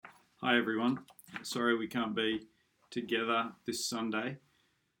Hi everyone. Sorry we can't be together this Sunday.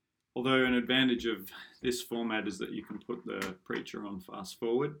 Although an advantage of this format is that you can put the preacher on fast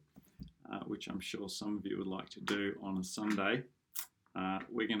forward, which I'm sure some of you would like to do on a Sunday.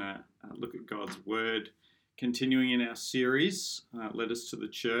 We're going to look at God's Word, continuing in our series, Letters to the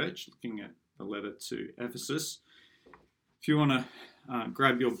Church, looking at the letter to Ephesus. If you want to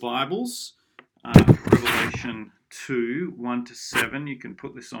grab your Bibles, Revelation 2, 1-7, you can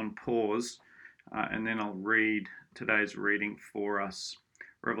put this on pause, and then I'll read today's reading for us.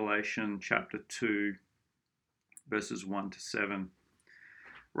 Revelation chapter 2, verses 1-7.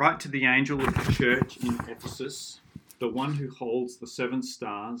 Write to the angel of the church in Ephesus, the one who holds the 7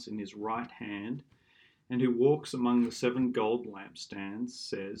 stars in his right hand, and who walks among the 7 gold lampstands,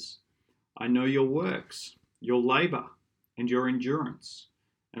 says, I know your works, your labor, and your endurance,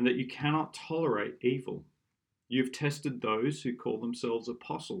 and that you cannot tolerate evil. You've tested those who call themselves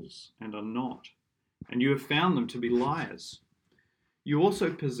apostles and are not, and you have found them to be liars. You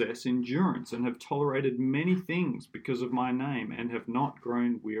also possess endurance and have tolerated many things because of my name and have not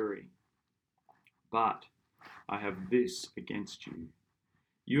grown weary. But I have this against you.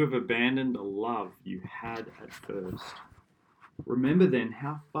 You have abandoned the love you had at first. Remember then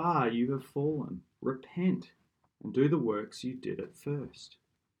how far you have fallen. Repent and do the works you did at first.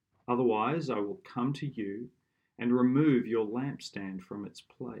 Otherwise I will come to you and remove your lampstand from its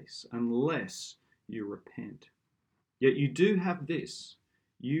place, unless you repent. Yet you do have this.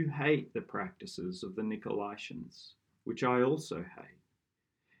 You hate the practices of the Nicolaitans, which I also hate.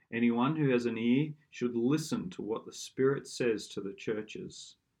 Anyone who has an ear should listen to what the Spirit says to the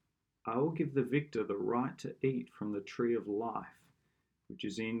churches. I will give the victor the right to eat from the tree of life, which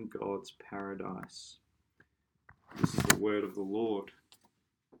is in God's paradise. This is the word of the Lord.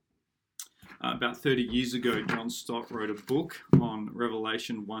 About 30 years ago, John Stott wrote a book on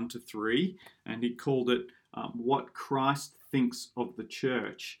Revelation 1-3, and he called it What Christ Thinks of the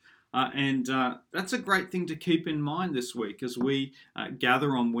Church. And that's a great thing to keep in mind this week as we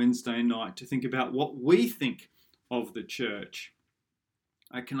gather on Wednesday night to think about what we think of the church.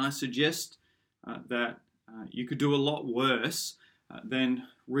 Can I suggest that you could do a lot worse than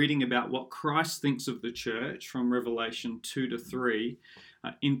reading about what Christ thinks of the church from Revelation 2-3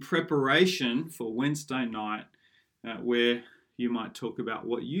 in preparation for Wednesday night, where you might talk about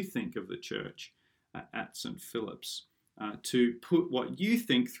what you think of the church at St. Philip's, to put what you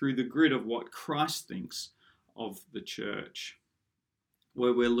think through the grid of what Christ thinks of the church,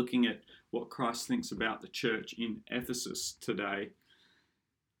 where we're looking at what Christ thinks about the church in Ephesus today.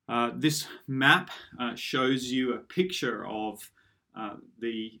 This map shows you a picture of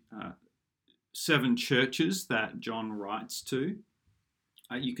the 7 churches that John writes to.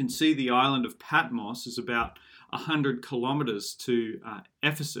 You can see the island of Patmos is about 100 kilometers to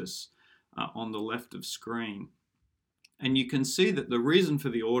Ephesus on the left of screen. And you can see that the reason for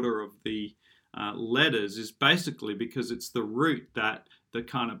the order of the letters is basically because it's the route that the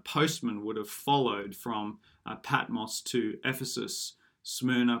kind of postman would have followed from Patmos to Ephesus,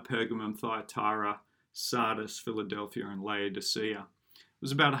 Smyrna, Pergamum, Thyatira, Sardis, Philadelphia, and Laodicea. It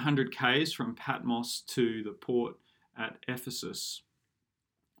was about 100 k's from Patmos to the port at Ephesus.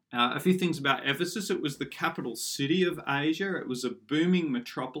 A few things about Ephesus. It was the capital city of Asia. It was a booming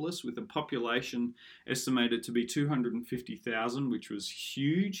metropolis with a population estimated to be 250,000, which was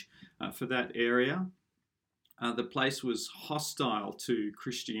huge for that area. The place was hostile to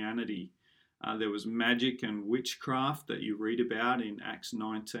Christianity. There was magic and witchcraft that you read about in Acts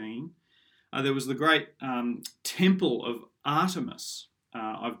 19. There was the great temple of Artemis.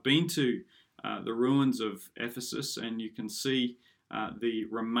 I've been to the ruins of Ephesus, and you can see the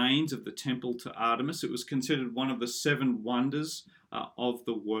remains of the temple to Artemis. It was considered one of the 7 wonders of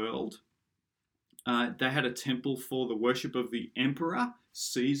the world. They had a temple for the worship of the emperor,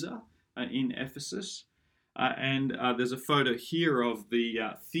 Caesar, in Ephesus. And there's a photo here of the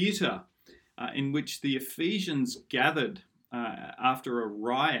theatre in which the Ephesians gathered after a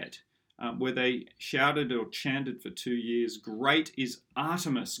riot where they shouted or chanted for 2 years, Great is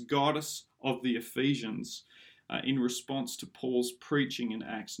Artemis, goddess of the Ephesians, in response to Paul's preaching in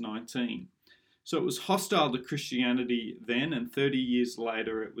Acts 19. So it was hostile to Christianity then, and 30 years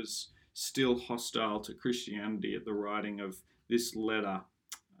later it was still hostile to Christianity at the writing of this letter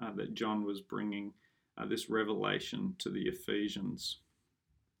that John was bringing, this revelation to the Ephesians.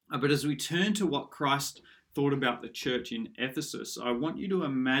 But as we turn to what Christ thought about the church in Ephesus, I want you to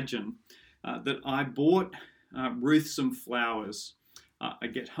imagine that I bought Ruth some flowers. I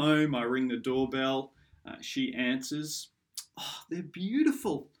get home, I ring the doorbell, she answers, oh, they're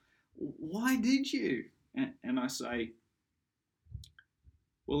beautiful. Why did you? And I say,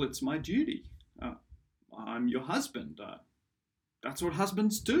 Well, it's my duty. I'm your husband. That's what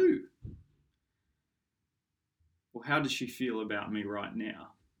husbands do. Well, how does she feel about me right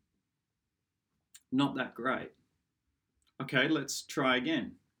now? Not that great. Okay, let's try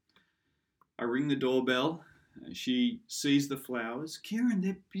again. I ring the doorbell. She sees the flowers. Kieran,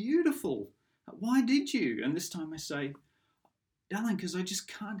 they're beautiful. Why did you? And this time I say, darling, because I just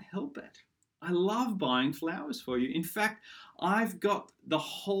can't help it. I love buying flowers for you. In fact, I've got the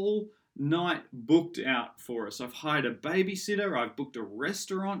whole night booked out for us. I've hired a babysitter. I've booked a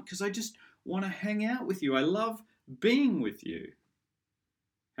restaurant because I just want to hang out with you. I love being with you.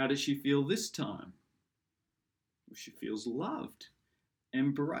 How does she feel this time? Well, she feels loved,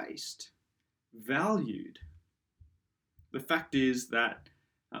 embraced, valued. The fact is that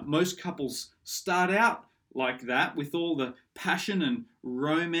most couples start out like that with all the passion and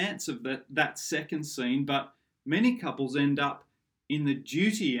romance of that second scene, but many couples end up in the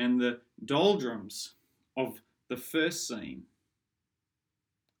duty and the doldrums of the first scene.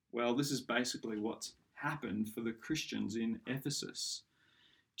 Well, this is basically what's happened for the Christians in Ephesus.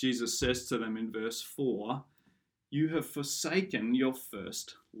 Jesus says to them in verse 4, "You have forsaken your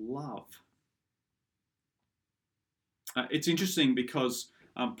first love." It's interesting because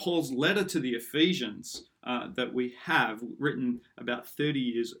Paul's letter to the Ephesians that we have written about 30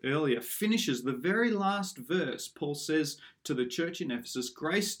 years earlier finishes the very last verse. Paul says to the church in Ephesus,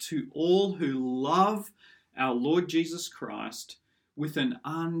 "Grace to all who love our Lord Jesus Christ with an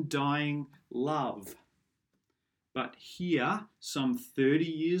undying love." But here, some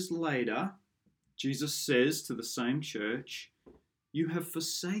 30 years later, Jesus says to the same church, "You have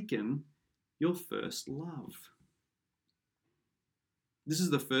forsaken your first love." This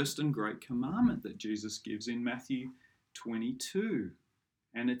is the first and great commandment that Jesus gives in Matthew 22,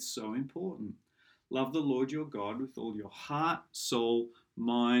 and it's so important. Love the Lord your God with all your heart, soul,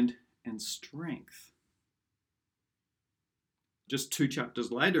 mind, and strength. Just 2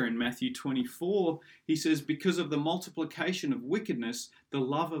 chapters later in Matthew 24, he says, "Because of the multiplication of wickedness, the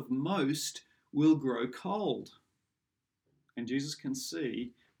love of most will grow cold." And Jesus can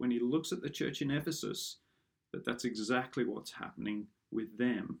see when he looks at the church in Ephesus that that's exactly what's happening with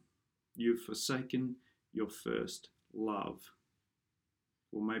them. You've forsaken your first love.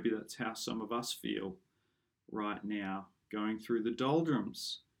 Or maybe that's how some of us feel right now, going through the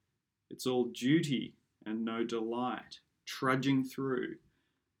doldrums. It's all duty and no delight, trudging through,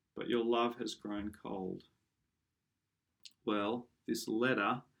 but your love has grown cold. Well, this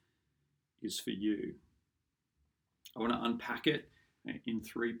letter is for you. I want to unpack it in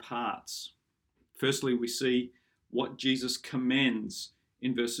 3 parts. Firstly, we see what Jesus commends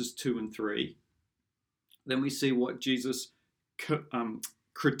in verses 2 and 3. Then we see what Jesus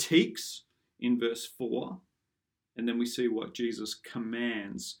critiques in verse 4. And then we see what Jesus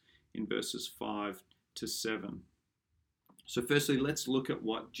commands in verses 5 to 7. So firstly, let's look at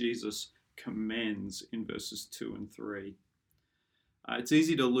what Jesus commends in verses 2 and 3. It's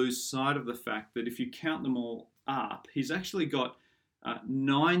easy to lose sight of the fact that if you count them all up, he's actually got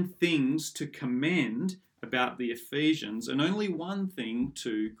 9 things to commend about the Ephesians and only 1 thing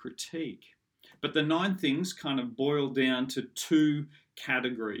to critique. But the 9 things kind of boil down to 2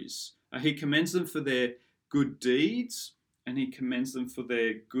 categories. He commends them for their good deeds and he commends them for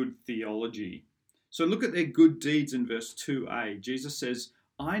their good theology. So look at their good deeds in verse 2a. Jesus says,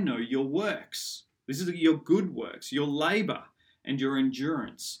 "I know your works." This is your good works, your labor and your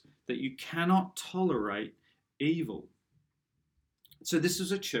endurance, that you cannot tolerate evil. So this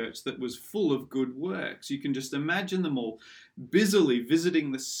was a church that was full of good works. You can just imagine them all busily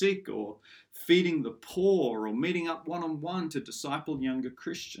visiting the sick or feeding the poor or meeting up one-on-one to disciple younger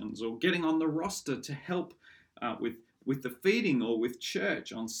Christians or getting on the roster to help with the feeding or with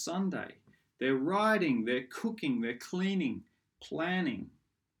church on Sunday. They're writing, they're cooking, they're cleaning, planning.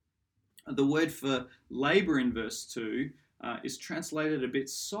 The word for labor in verse 2 is translated a bit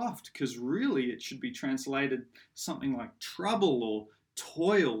soft because really it should be translated something like trouble or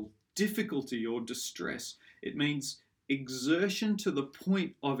toil, difficulty or distress. It means exertion to the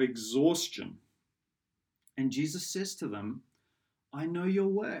point of exhaustion. And Jesus says to them, "I know your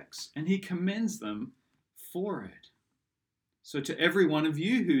works," and he commends them for it. So to every one of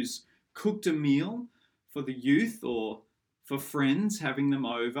you who's cooked a meal for the youth or for friends having them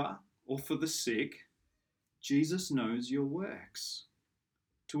over or for the sick, Jesus knows your works.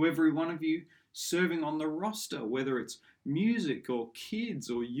 To every one of you serving on the roster, whether it's music or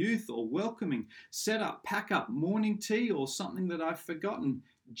kids or youth or welcoming, set up, pack up, morning tea or something that I've forgotten,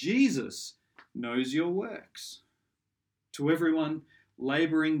 Jesus knows your works. To everyone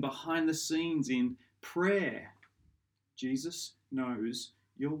laboring behind the scenes in prayer, Jesus knows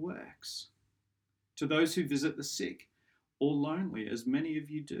your works. To those who visit the sick or lonely, as many of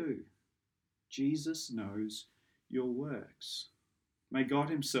you do, Jesus knows your works. May God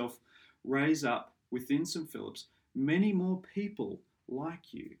himself raise up within St. Philip's many more people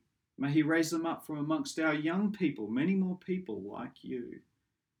like you. May he raise them up from amongst our young people, many more people like you,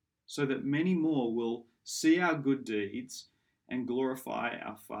 so that many more will see our good deeds and glorify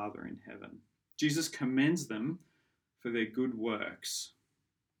our Father in heaven. Jesus commends them for their good works.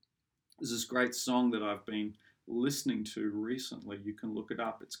 There's this great song that I've been listening to recently. You can look it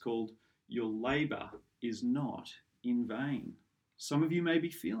up. It's called Your Labour is Not in Vain. Some of you may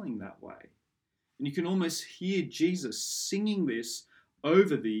be feeling that way. And you can almost hear Jesus singing this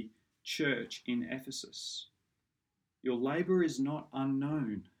over the church in Ephesus. Your labour is not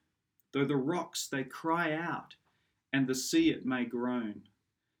unknown. Though the rocks they cry out, and the sea it may groan,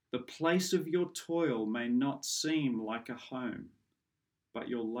 the place of your toil may not seem like a home, but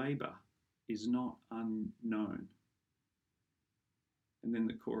your labour is not unknown. And then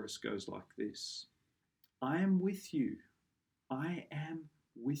the chorus goes like this: I am with you, I am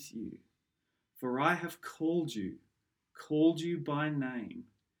with you, for I have called you by name.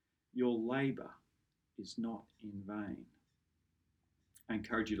 Your labour is not in vain. I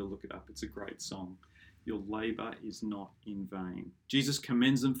encourage you to look it up. It's a great song. Your labour is not in vain. Jesus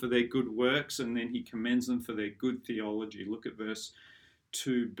commends them for their good works, and then he commends them for their good theology. Look at verse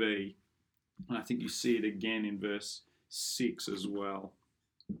 2b. And I think you see it again in verse 6 as well.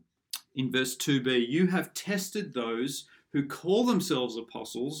 In verse 2b, you have tested those who call themselves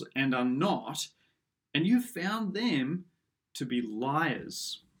apostles and are not, and you found them to be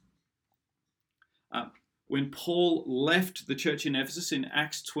liars. When Paul left the church in Ephesus in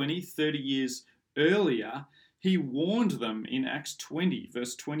Acts 20, 30 years earlier, he warned them in Acts 20,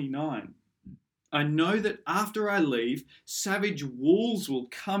 verse 29. I know that after I leave, savage wolves will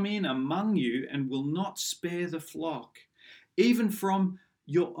come in among you and will not spare the flock. Even from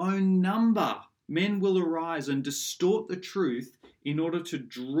your own number, men will arise and distort the truth in order to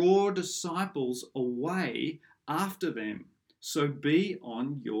draw disciples away after them. So be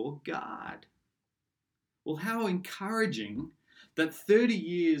on your guard. Well, how encouraging that 30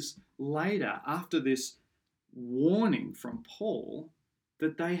 years later, after this warning from Paul,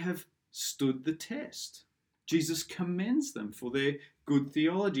 that they have stood the test. Jesus commends them for their good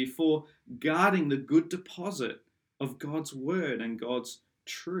theology, for guarding the good deposit of God's word and God's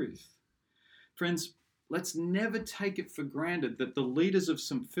truth. Friends, let's never take it for granted that the leaders of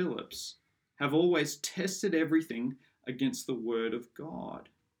St. Philip's have always tested everything against the word of God.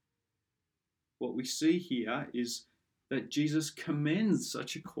 What we see here is that Jesus commends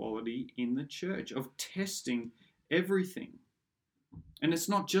such a quality in the church of testing everything. And it's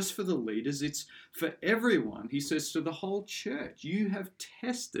not just for the leaders, it's for everyone. He says to the whole church, you have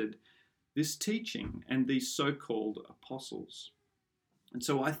tested this teaching and these so-called apostles. And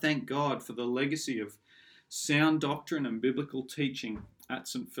so I thank God for the legacy of sound doctrine and biblical teaching at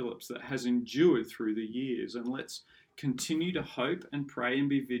St. Philip's that has endured through the years. And let's continue to hope and pray and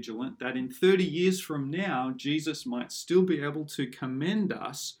be vigilant that in 30 years from now, Jesus might still be able to commend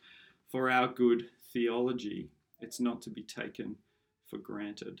us for our good theology. It's not to be taken for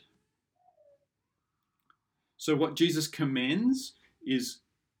granted. So what Jesus commends is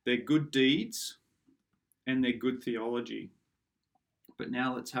their good deeds and their good theology. But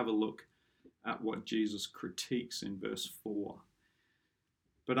now let's have a look at what Jesus critiques in verse 4.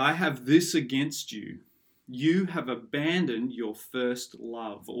 But I have this against you. You have abandoned your first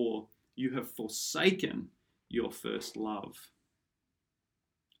love, or you have forsaken your first love.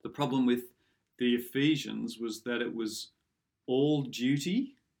 The problem with the Ephesians was that it was all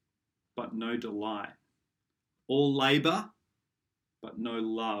duty, but no delight. All labour, but no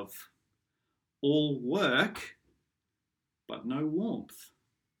love. All work, but no warmth.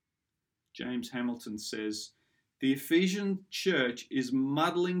 James Hamilton says, the Ephesian church is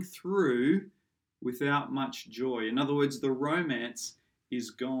muddling through without much joy. In other words, the romance is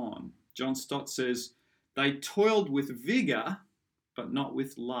gone. John Stott says, they toiled with vigour, but not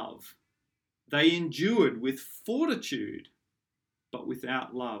with love. They endured with fortitude, but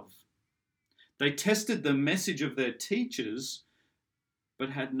without love. They tested the message of their teachers,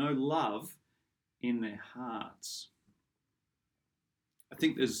 but had no love in their hearts. I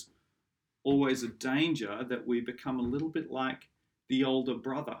think there's always a danger that we become a little bit like the older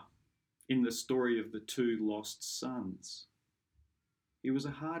brother in the story of the two lost sons. He was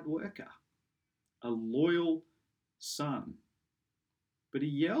a hard worker, a loyal son, but he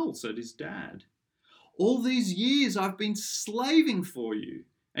yells at his dad, all these years I've been slaving for you,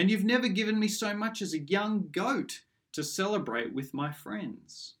 and you've never given me so much as a young goat to celebrate with my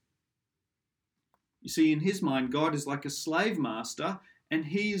friends. You see, in his mind, God is like a slave master, and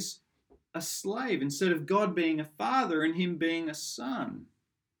he's a slave instead of God being a father and him being a son.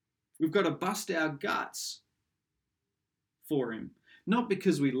 We've got to bust our guts for him. Not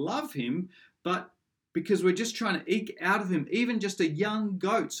because we love him, but because we're just trying to eke out of him even just a young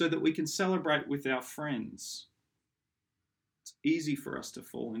goat so that we can celebrate with our friends. It's easy for us to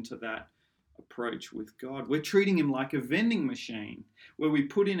fall into that approach with God. We're treating him like a vending machine where we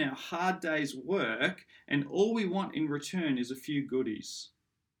put in our hard day's work and all we want in return is a few goodies.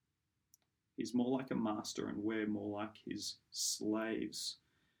 He's more like a master and we're more like his slaves.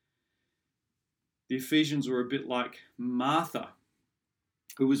 The Ephesians were a bit like Martha,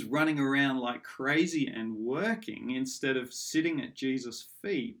 who was running around like crazy and working instead of sitting at Jesus'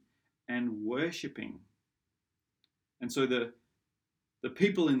 feet and worshipping. And so the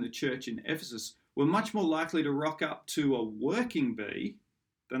people in the church in Ephesus were much more likely to rock up to a working bee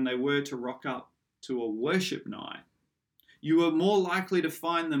than they were to rock up to a worship night. You were more likely to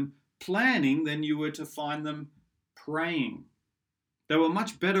find them planning than you were to find them praying. They were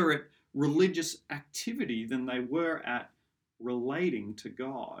much better at religious activity than they were at relating to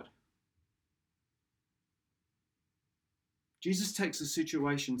God. Jesus takes the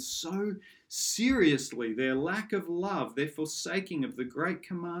situation so seriously, their lack of love, their forsaking of the great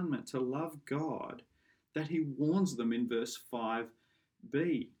commandment to love God, that he warns them in verse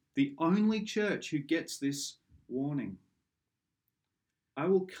 5b. The only church who gets this warning. I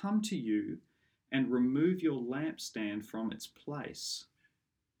will come to you and remove your lampstand from its place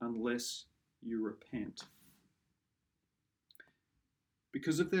unless you repent.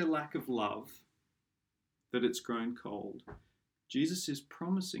 Because of their lack of love, that it's grown cold, Jesus is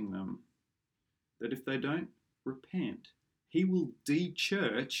promising them that if they don't repent, he will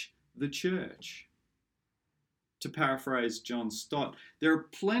de-church the church. To paraphrase John Stott, there are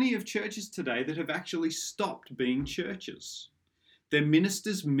plenty of churches today that have actually stopped being churches. Their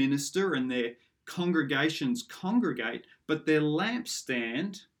ministers minister and their congregations congregate, but their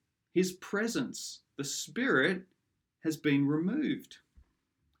lampstand, his presence, the Spirit, has been removed.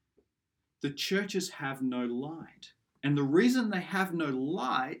 The churches have no light. And the reason they have no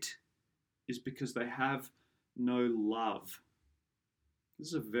light is because they have no love. This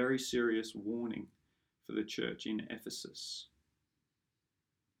is a very serious warning for the church in Ephesus.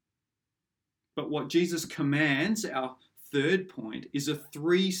 But what Jesus commands, our third point, is a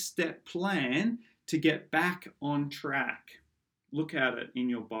 3-step plan to get back on track. Look at it in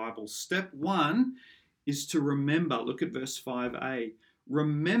your Bible. Step 1 is to remember. Look at verse 5a.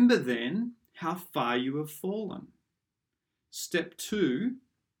 Remember then how far you have fallen. Step 2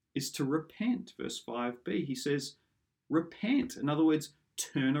 is to repent. Verse 5b, he says, repent. In other words,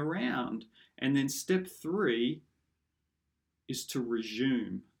 turn around. And then step 3 is to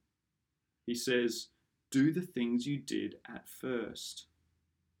resume. He says, do the things you did at first.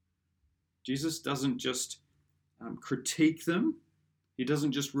 Jesus doesn't just critique them. He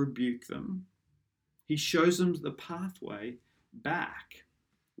doesn't just rebuke them. He shows them the pathway back.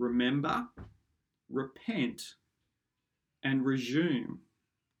 Remember, repent, and resume.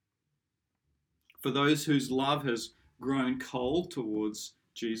 For those whose love has grown cold towards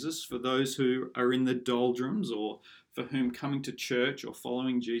Jesus, for those who are in the doldrums or for whom coming to church or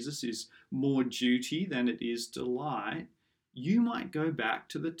following Jesus is more duty than it is delight, you might go back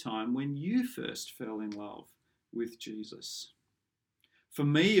to the time when you first fell in love with Jesus. For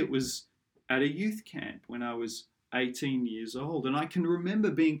me, it was at a youth camp when I was 18 years old, and I can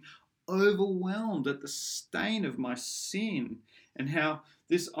remember being overwhelmed at the stain of my sin and how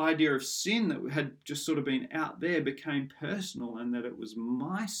this idea of sin that had just sort of been out there became personal and that it was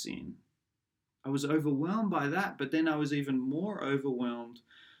my sin. I was overwhelmed by that, but then I was even more overwhelmed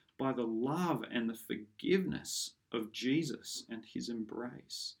by the love and the forgiveness of Jesus and his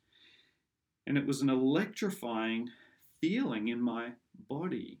embrace. And it was an electrifying feeling in my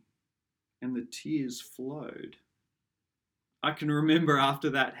body, and the tears flowed. I can remember after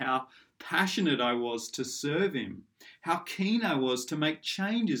that how passionate I was to serve him, how keen I was to make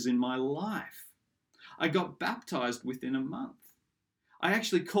changes in my life. I got baptized within a month. I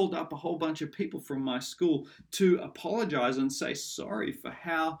actually called up a whole bunch of people from my school to apologize and say sorry for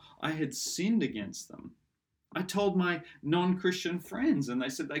how I had sinned against them. I told my non-Christian friends, and they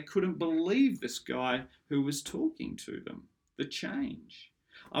said they couldn't believe this guy who was talking to them, the change.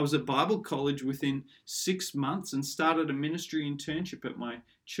 I was at Bible college within 6 months and started a ministry internship at my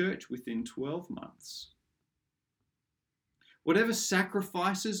church within 12 months. Whatever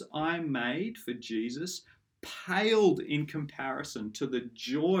sacrifices I made for Jesus paled in comparison to the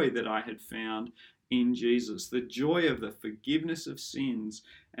joy that I had found in Jesus, the joy of the forgiveness of sins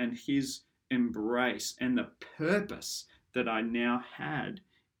and his embrace, and the purpose that I now had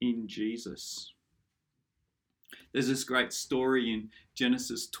in Jesus. There's this great story in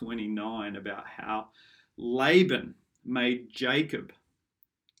Genesis 29 about how Laban made Jacob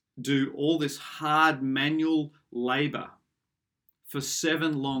do all this hard manual labor for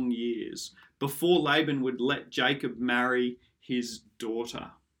 7 long years before Laban would let Jacob marry his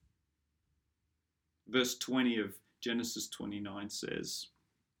daughter. Verse 20 of Genesis 29 says,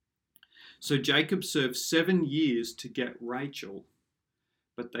 "So Jacob served 7 years to get Rachel,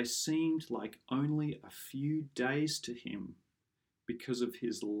 but they seemed like only a few days to him because of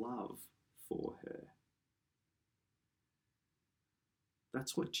his love for her."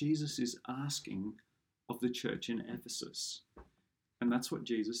 That's what Jesus is asking of the church in Ephesus. And that's what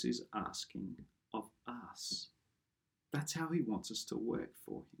Jesus is asking of us. That's how he wants us to work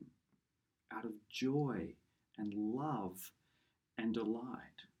for him, out of joy and love and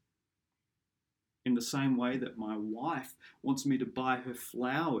delight. In the same way that my wife wants me to buy her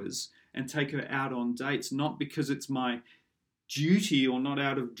flowers and take her out on dates, not because it's my duty or not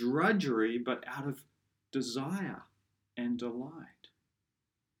out of drudgery, but out of desire and delight.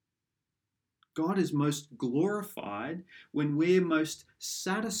 God is most glorified when we're most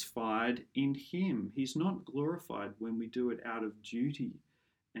satisfied in him. He's not glorified when we do it out of duty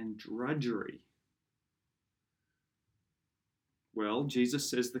and drudgery. Well, Jesus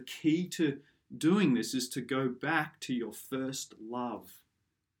says the key to doing this is to go back to your first love.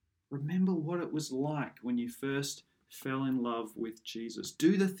 Remember what it was like when you first fell in love with Jesus.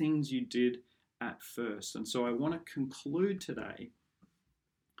 Do the things you did at first. And so I want to conclude today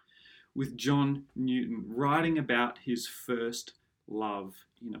with John Newton writing about his first love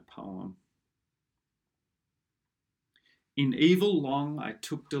in a poem. "In evil long I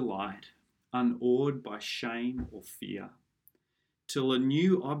took delight, unawed by shame or fear, till a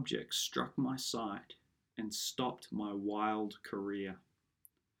new object struck my sight and stopped my wild career.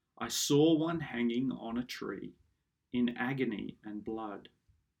 I saw one hanging on a tree in agony and blood,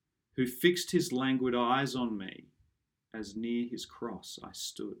 who fixed his languid eyes on me as near his cross I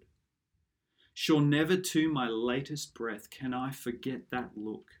stood. Sure never to my latest breath can I forget that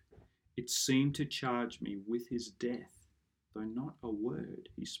look. It seemed to charge me with his death, though not a word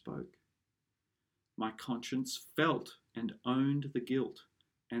he spoke. My conscience felt and owned the guilt,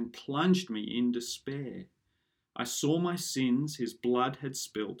 and plunged me in despair. I saw my sins his blood had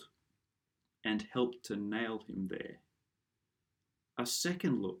spilt, and helped to nail him there. A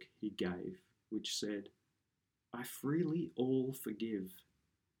second look he gave, which said, I freely all forgive.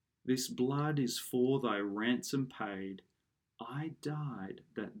 This blood is for thy ransom paid. I died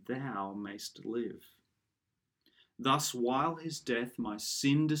that thou mayst live. Thus, while his death my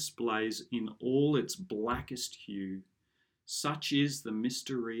sin displays in all its blackest hue, such is the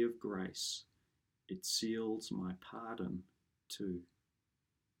mystery of grace, it seals my pardon too."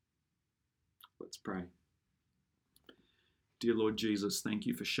 Let's pray. Dear Lord Jesus, thank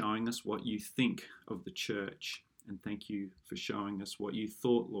you for showing us what you think of the church, and thank you for showing us what you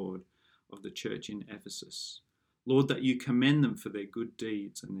thought, Lord, of the church in Ephesus. Lord, that you commend them for their good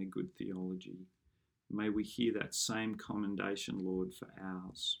deeds and their good theology. May we hear that same commendation, Lord, for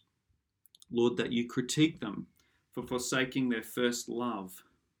ours. Lord, that you critique them for forsaking their first love.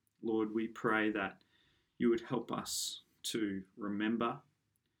 Lord, we pray that you would help us to remember,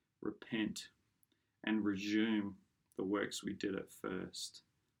 repent, and resume the works we did at first.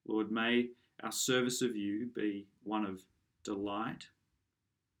 Lord, may our service of you be one of delight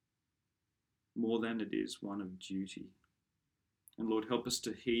more than it is one of duty. And Lord, help us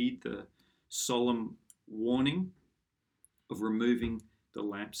to heed the solemn warning of removing the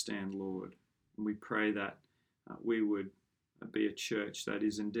lampstand, Lord. And we pray that we would be a church that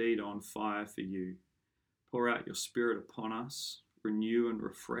is indeed on fire for you. Pour out your Spirit upon us, renew and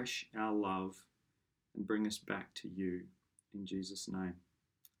refresh our love, and bring us back to you. In Jesus' name,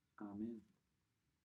 amen.